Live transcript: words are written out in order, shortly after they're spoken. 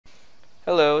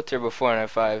Hello,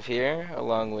 Turbo495 here,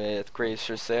 along with Graves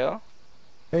for Sale.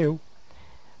 Heyo.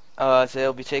 Today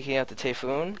I'll be taking out the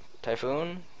Taifun,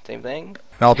 same thing.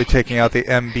 And I'll be taking out the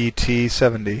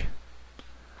MBT-70.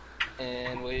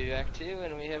 And we'll be back too,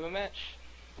 and we have a match.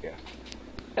 Yeah.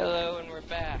 Hello, and we're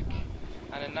back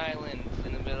on an island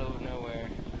in the middle of nowhere,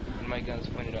 and my gun's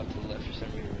pointed out to the left for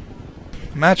some reason.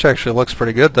 The match actually looks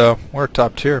pretty good, though. We're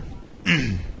top tier.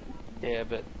 Yeah,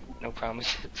 but no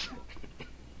promises.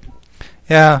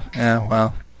 Yeah,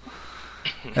 well.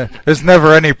 There's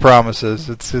never any promises.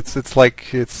 It's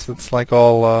like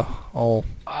all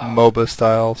MOBA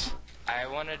styles. I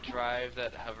want to drive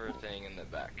that hover thing in the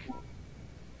back.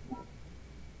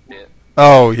 Yeah.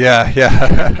 Oh yeah.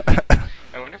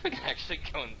 I wonder if we can actually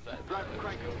go inside.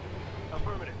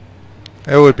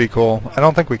 It would be cool. I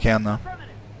don't think we can though.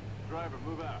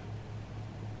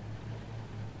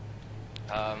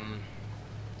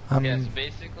 Yes,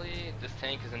 basically, this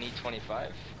tank is an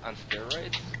E25 on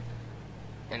steroids,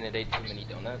 and it ate too many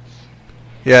donuts.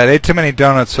 Yeah, it ate too many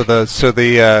donuts, so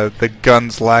the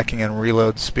gun's lacking in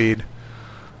reload speed.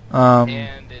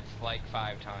 And it's like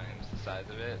 5 times the size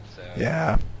of it, so...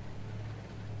 Yeah.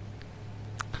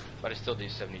 But I still do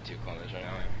 72 kilometers right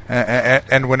now.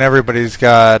 And when everybody's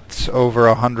got over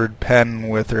 100 pen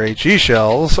with their HE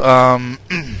shells, we don't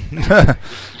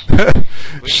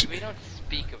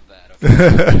speak of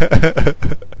that,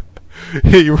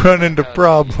 okay? you run into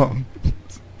problems.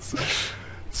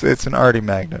 It's an arty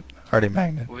magnet.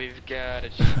 We've got a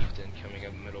chieftain coming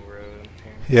up middle road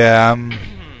here. Yeah, I'm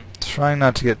trying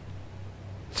not to get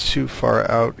too far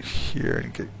out here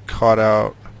and get caught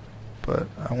out, but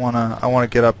I wanna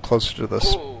get up closer to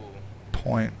this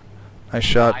point. Nice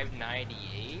shot.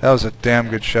 598? That was a damn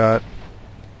good shot.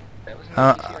 That was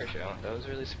not a hero show. That was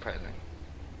really surprising.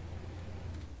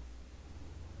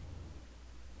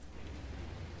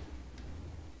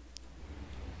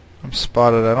 I'm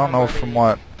spotted. I don't know from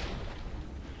what.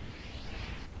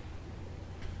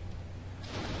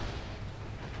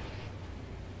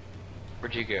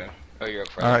 Where'd you go? Oh, you're up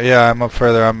front. Yeah, I'm up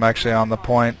further. I'm actually on the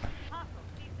point.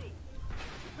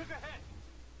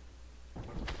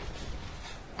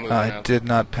 I did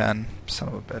not pen. Son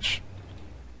of a bitch.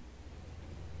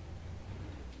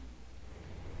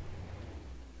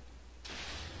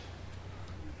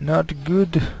 Not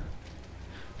good.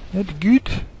 Not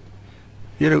good.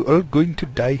 You're all going to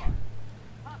die.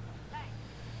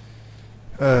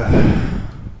 Oh.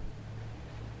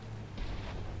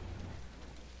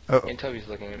 Toby's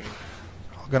looking at me.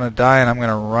 I'm gonna die and I'm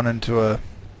gonna run into a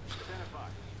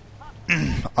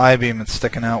I-beam that's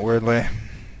sticking out weirdly.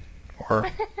 Or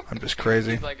I'm just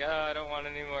crazy. He's like, oh, I don't want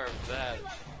any more of that.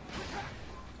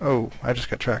 Oh, I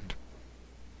just got tracked.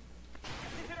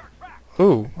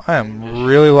 Oh, I am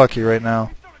really lucky right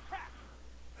now.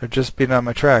 They're just beating out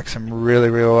my tracks. I'm really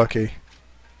lucky.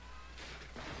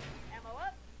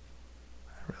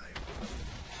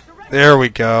 There we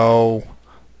go.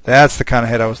 That's the kind of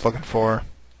hit I was looking for.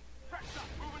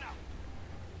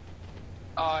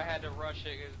 Oh, I had to rush it.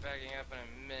 It was backing up and I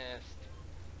missed.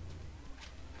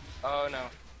 Oh no.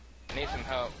 I need some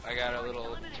help. I got a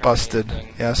little... Busted.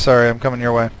 thing. Yeah, sorry. I'm coming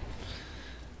your way.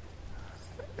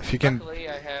 If you can... Luckily,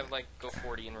 I have like go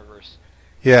 40 in reverse.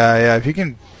 Yeah. If you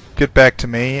can get back to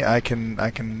me, I can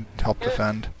help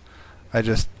defend. I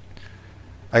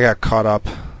got caught up.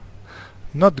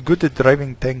 Not good at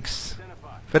driving tanks.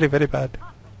 Very bad.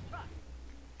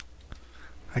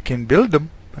 I can build them.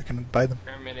 I can buy them.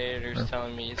 Terminator's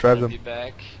telling me he's drive gonna them. be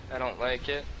back. I don't like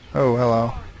it. Oh,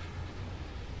 hello.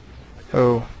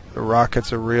 Oh, the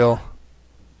rockets are real.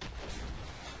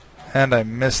 And I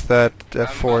missed that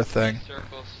F4 thing.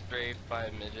 Circle strafed by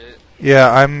a midget. Yeah,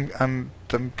 I'm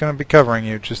gonna be covering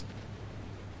you. Just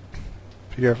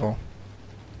be careful.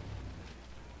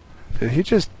 Did he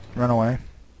just run away?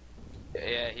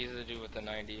 Yeah, he's the dude with the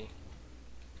 90.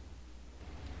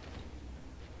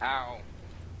 Ow.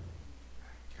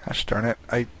 Gosh darn it!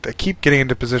 I keep getting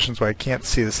into positions where I can't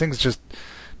see. This thing's just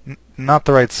not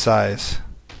the right size.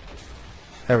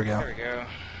 There we go. There we go.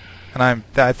 And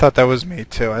I thought that was me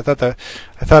too. I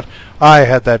thought I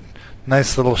had that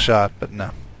nice little shot, but no.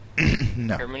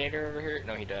 No. Terminator over here?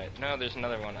 No, he died. No, there's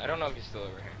another one. I don't know if he's still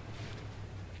over here.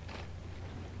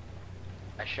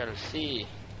 I should have seen.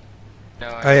 No.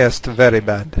 Yes, very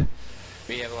bad.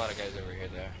 We have a lot of guys over here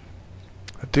though.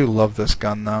 I do love this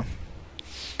gun though.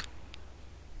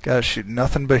 Gotta shoot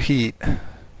nothing but heat,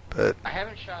 but I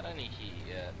haven't shot any heat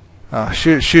yet.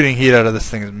 shooting heat out of this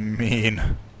thing is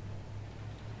mean.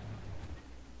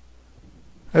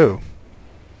 Oh,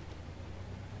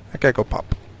 that guy go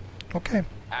pop. Okay,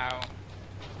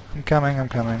 I'm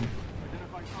coming.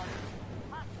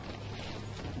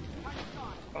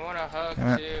 a hug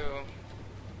Damn it.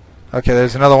 too. Okay,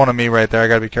 there's another one of me right there. I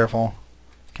gotta be careful.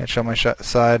 Can't show my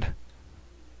side.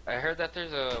 I heard that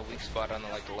there's a weak spot on the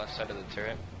left side of the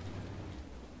turret.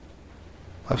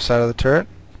 Left side of the turret.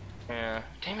 Yeah.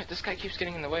 Damn it! This guy keeps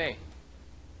getting in the way.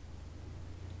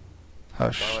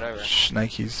 Oh, Well, whatever.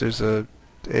 Nikes. There's a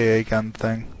AA gun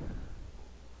thing.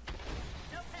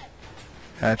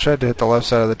 Yeah, I tried to hit the left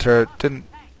side of the turret. Didn't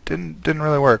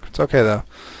really work. It's okay though.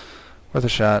 Worth a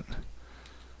shot.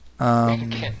 Can't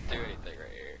do anything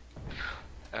right here.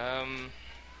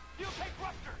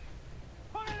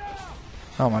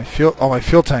 Oh my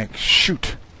fuel tank.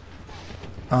 Shoot.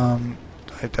 I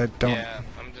don't. Yeah,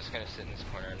 I'm just gonna sit in this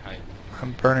corner and hide.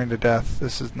 I'm burning to death.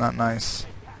 This is not nice.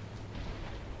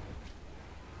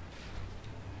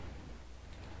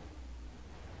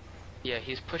 Yeah,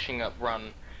 he's pushing up.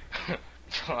 Run.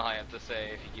 That's all I have to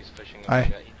say. If he keeps pushing up,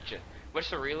 what's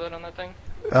the reload on that thing?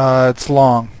 It's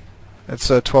long. It's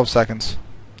 12 seconds.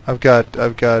 I've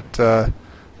got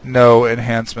no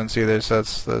enhancements either, so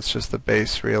that's just the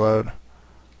base reload.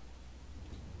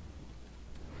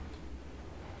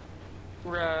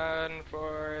 Run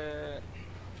for it.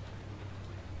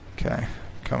 Okay,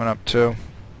 coming up too.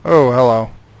 Oh, hello.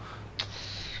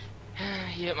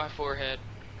 He hit my forehead.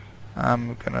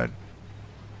 I'm gonna.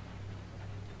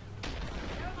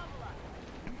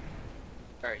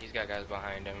 Alright, he's got guys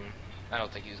behind him. I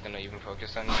don't think he's gonna even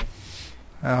focus on me.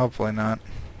 Hopefully not.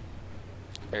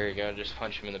 There you go, just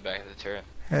punch him in the back of the turret.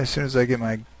 As soon as I get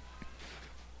my.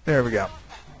 There we go.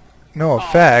 No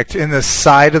effect in the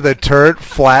side of the turret,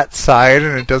 flat side,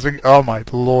 and it doesn't. Oh my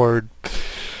lord.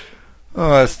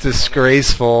 Oh, that's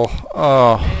disgraceful.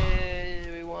 Oh. Hey,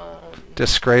 we won.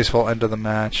 Disgraceful end of the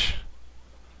match.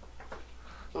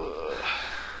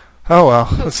 Oh well,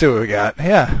 let's see what we got.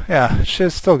 Yeah,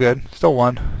 shit's still good. Still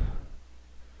won.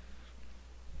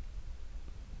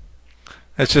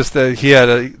 It's just that he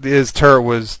had his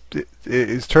turret's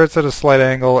at a slight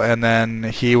angle, and then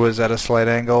he was at a slight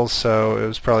angle, so it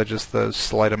was probably just the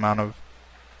slight amount of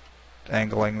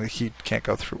angling that he can't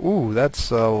go through. Ooh, that's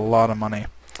a lot of money.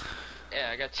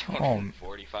 Yeah, I got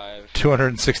 245.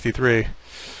 263.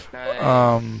 Nice.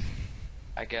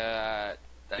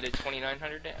 I did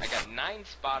 2,900 damage. I got 9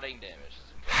 spotting damage.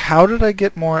 How did I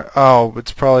get more? Oh,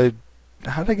 it's probably.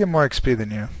 How did I get more XP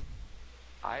than you?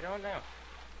 I don't know.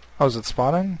 Oh, is it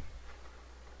spotting?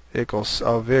 Vehicles.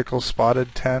 Oh, vehicles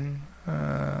spotted 10.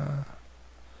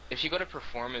 If you go to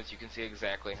performance, you can see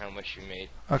exactly how much you made.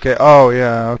 Okay. Oh,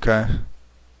 yeah. Okay.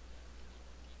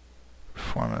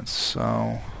 Performance.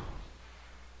 So.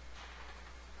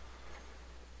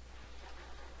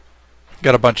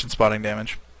 Got a bunch in spotting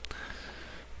damage.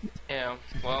 Yeah,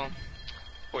 well,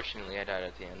 fortunately I died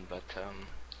at the end, but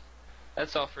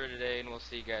that's all for today, and we'll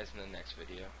see you guys in the next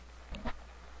video.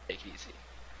 Take it easy.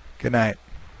 Good night.